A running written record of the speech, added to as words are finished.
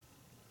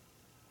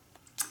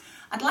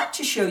I'd like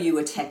to show you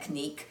a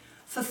technique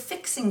for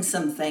fixing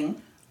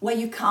something where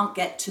you can't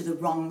get to the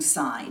wrong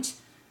side.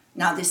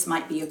 Now this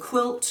might be a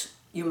quilt,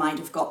 you might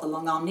have got the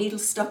long arm needle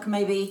stuck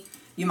maybe,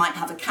 you might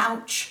have a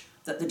couch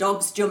that the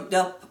dog's jumped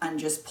up and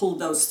just pulled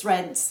those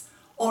threads,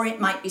 or it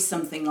might be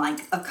something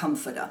like a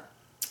comforter.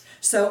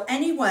 So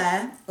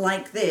anywhere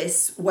like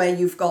this where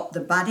you've got the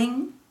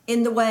batting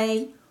in the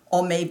way,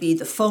 or maybe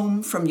the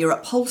foam from your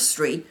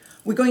upholstery,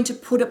 we're going to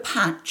put a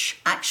patch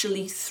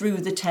actually through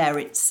the tear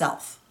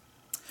itself.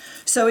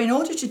 So in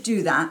order to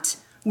do that,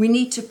 we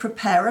need to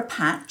prepare a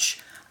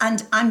patch,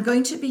 and I'm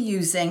going to be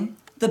using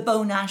the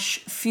Bonash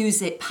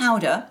Fuse It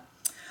powder,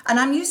 and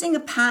I'm using a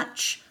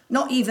patch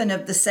not even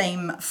of the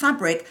same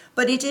fabric,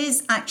 but it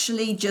is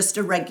actually just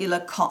a regular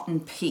cotton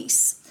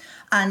piece.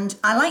 And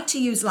I like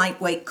to use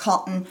lightweight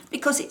cotton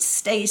because it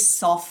stays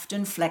soft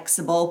and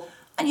flexible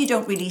and you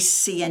don't really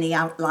see any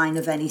outline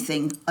of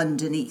anything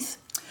underneath.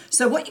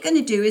 So what you're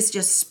going to do is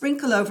just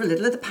sprinkle over a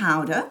little of the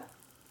powder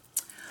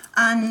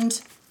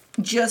and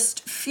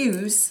just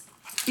fuse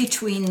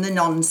between the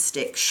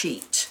non-stick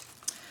sheet.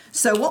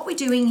 So what we're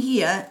doing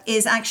here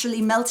is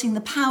actually melting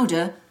the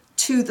powder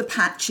to the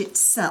patch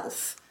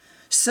itself.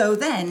 So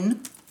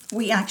then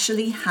we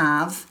actually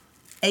have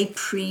a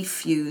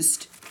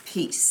pre-fused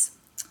piece.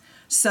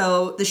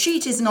 So the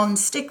sheet is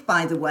non-stick,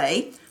 by the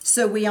way,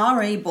 so we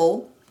are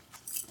able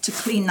to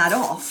clean that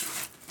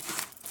off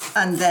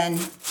and then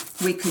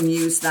we can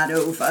use that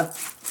over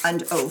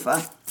and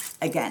over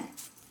again.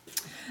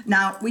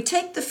 Now we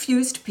take the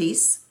fused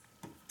piece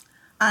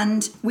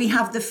and we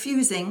have the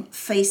fusing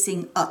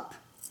facing up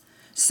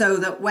so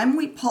that when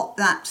we pop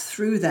that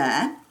through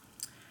there,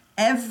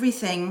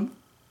 everything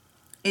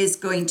is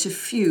going to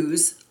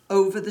fuse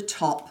over the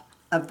top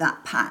of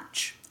that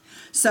patch.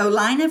 So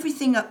line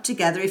everything up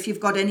together. If you've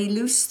got any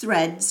loose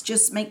threads,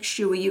 just make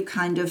sure you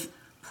kind of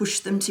push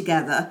them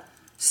together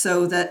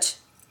so that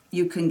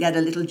you can get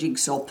a little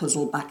jigsaw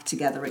puzzle back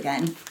together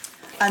again.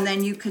 And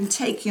then you can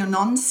take your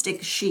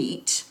non-stick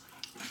sheet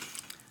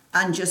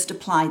and just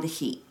apply the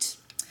heat.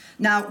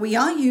 Now we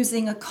are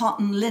using a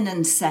cotton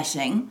linen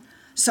setting,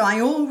 so I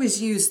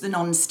always use the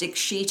non-stick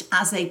sheet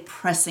as a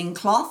pressing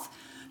cloth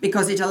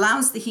because it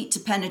allows the heat to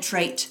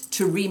penetrate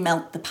to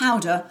remelt the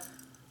powder,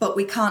 but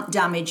we can't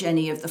damage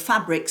any of the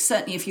fabric.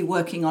 Certainly if you're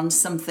working on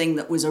something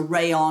that was a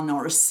rayon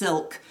or a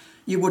silk,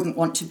 you wouldn't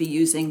want to be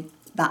using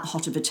that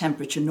hot of a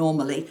temperature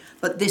normally,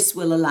 but this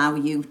will allow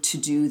you to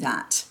do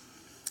that.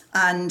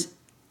 And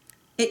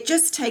it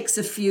just takes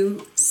a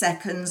few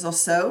seconds or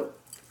so,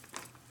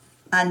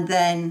 and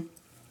then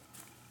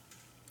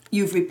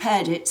you've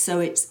repaired it so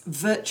it's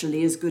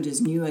virtually as good as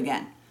new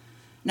again.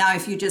 Now,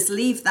 if you just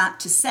leave that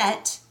to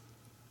set,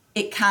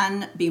 it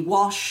can be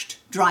washed,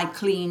 dry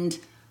cleaned,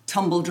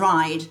 tumble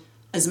dried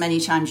as many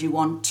times you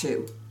want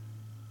to.